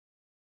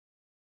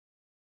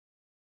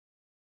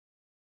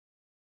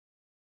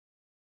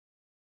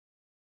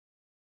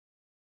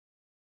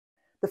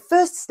The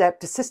first step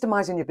to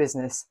systemising your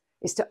business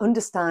is to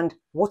understand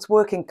what's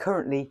working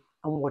currently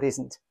and what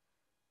isn't.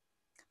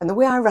 And the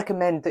way I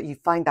recommend that you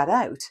find that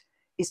out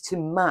is to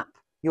map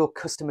your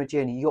customer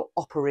journey, your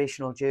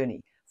operational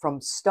journey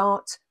from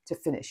start to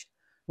finish.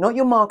 Not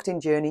your marketing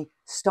journey.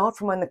 Start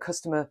from when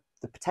the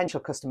potential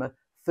customer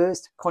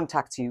first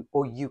contacts you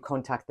or you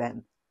contact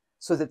them,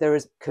 so that there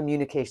is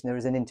communication, there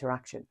is an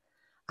interaction.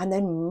 And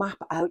then map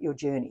out your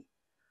journey.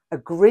 A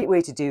great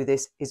way to do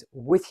this is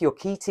with your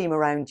key team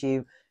around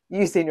you,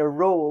 using a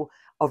roll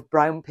of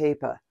brown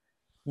paper,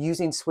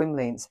 using swim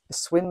lanes, a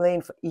swim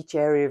lane for each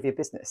area of your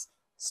business,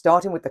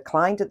 starting with the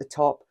client at the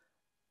top,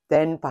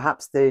 then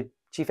perhaps the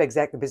chief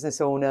exec, the business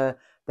owner,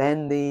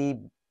 then the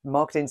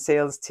marketing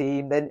sales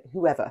team, then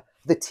whoever,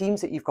 the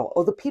teams that you've got,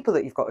 or the people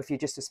that you've got if you're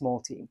just a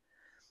small team.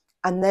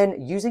 And then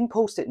using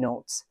post-it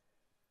notes,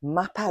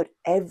 map out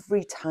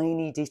every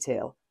tiny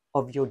detail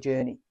of your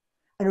journey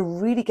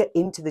and really get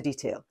into the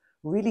detail,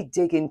 really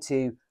dig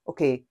into,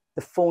 okay,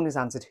 the phone is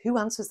answered. Who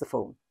answers the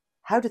phone?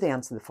 How do they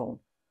answer the phone?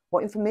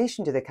 What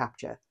information do they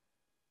capture?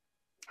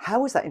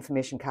 How is that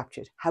information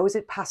captured? How is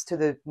it passed to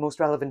the most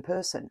relevant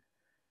person?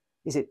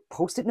 Is it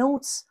post-it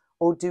notes,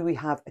 or do we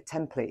have a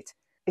template?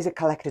 Is it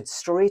collected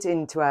straight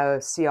into our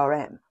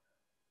CRM?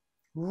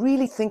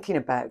 Really thinking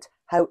about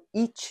how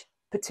each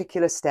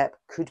particular step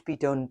could be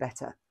done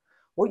better.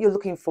 What you're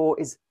looking for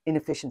is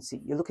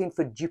inefficiency. You're looking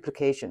for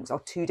duplications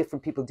or two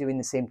different people doing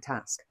the same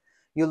task.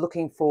 You're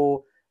looking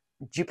for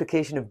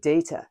duplication of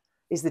data.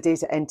 Is the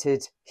data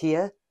entered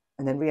here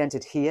and then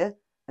re-entered here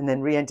and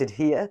then re-entered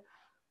here?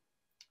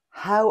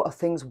 How are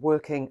things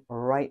working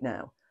right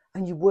now?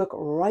 And you work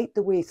right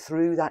the way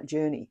through that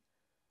journey.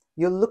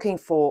 You're looking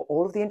for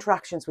all of the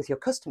interactions with your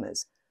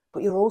customers,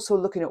 but you're also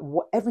looking at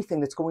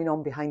everything that's going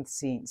on behind the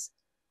scenes.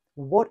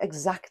 What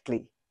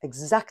exactly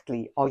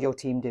are your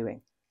team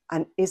doing?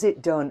 And is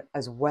it done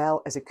as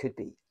well as it could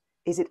be?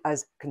 Is it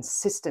as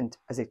consistent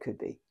as it could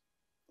be?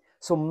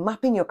 So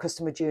mapping your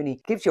customer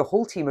journey gives your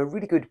whole team a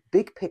really good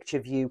big picture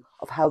view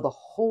of how the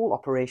whole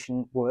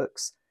operation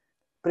works,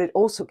 but it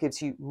also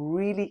gives you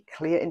really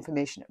clear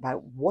information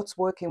about what's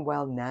working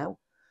well now,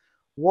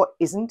 what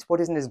isn't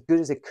as good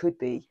as it could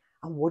be,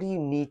 and what do you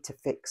need to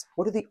fix?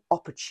 What are the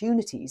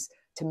opportunities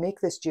to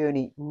make this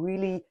journey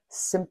really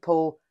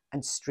simple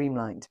and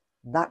streamlined?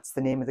 That's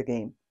the name of the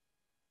game.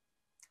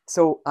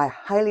 So I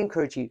highly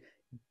encourage you,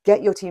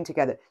 get your team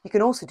together. You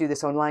can also do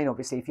this online,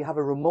 obviously, if you have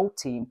a remote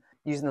team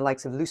using the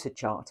likes of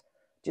Lucidchart,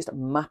 just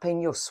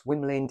mapping your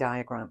swim lane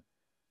diagram.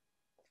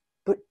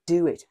 But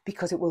do it,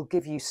 because it will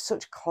give you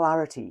such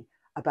clarity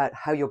about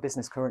how your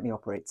business currently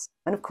operates.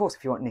 And of course,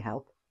 if you want any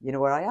help, you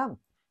know where I am.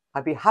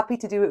 I'd be happy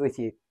to do it with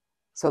you.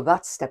 So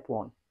that's step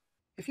one.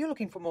 If you're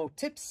looking for more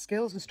tips,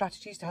 skills and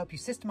strategies to help you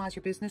systemise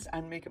your business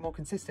and make it more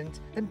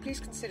consistent, then please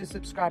consider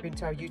subscribing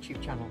to our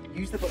YouTube channel.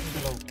 Use the button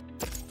below.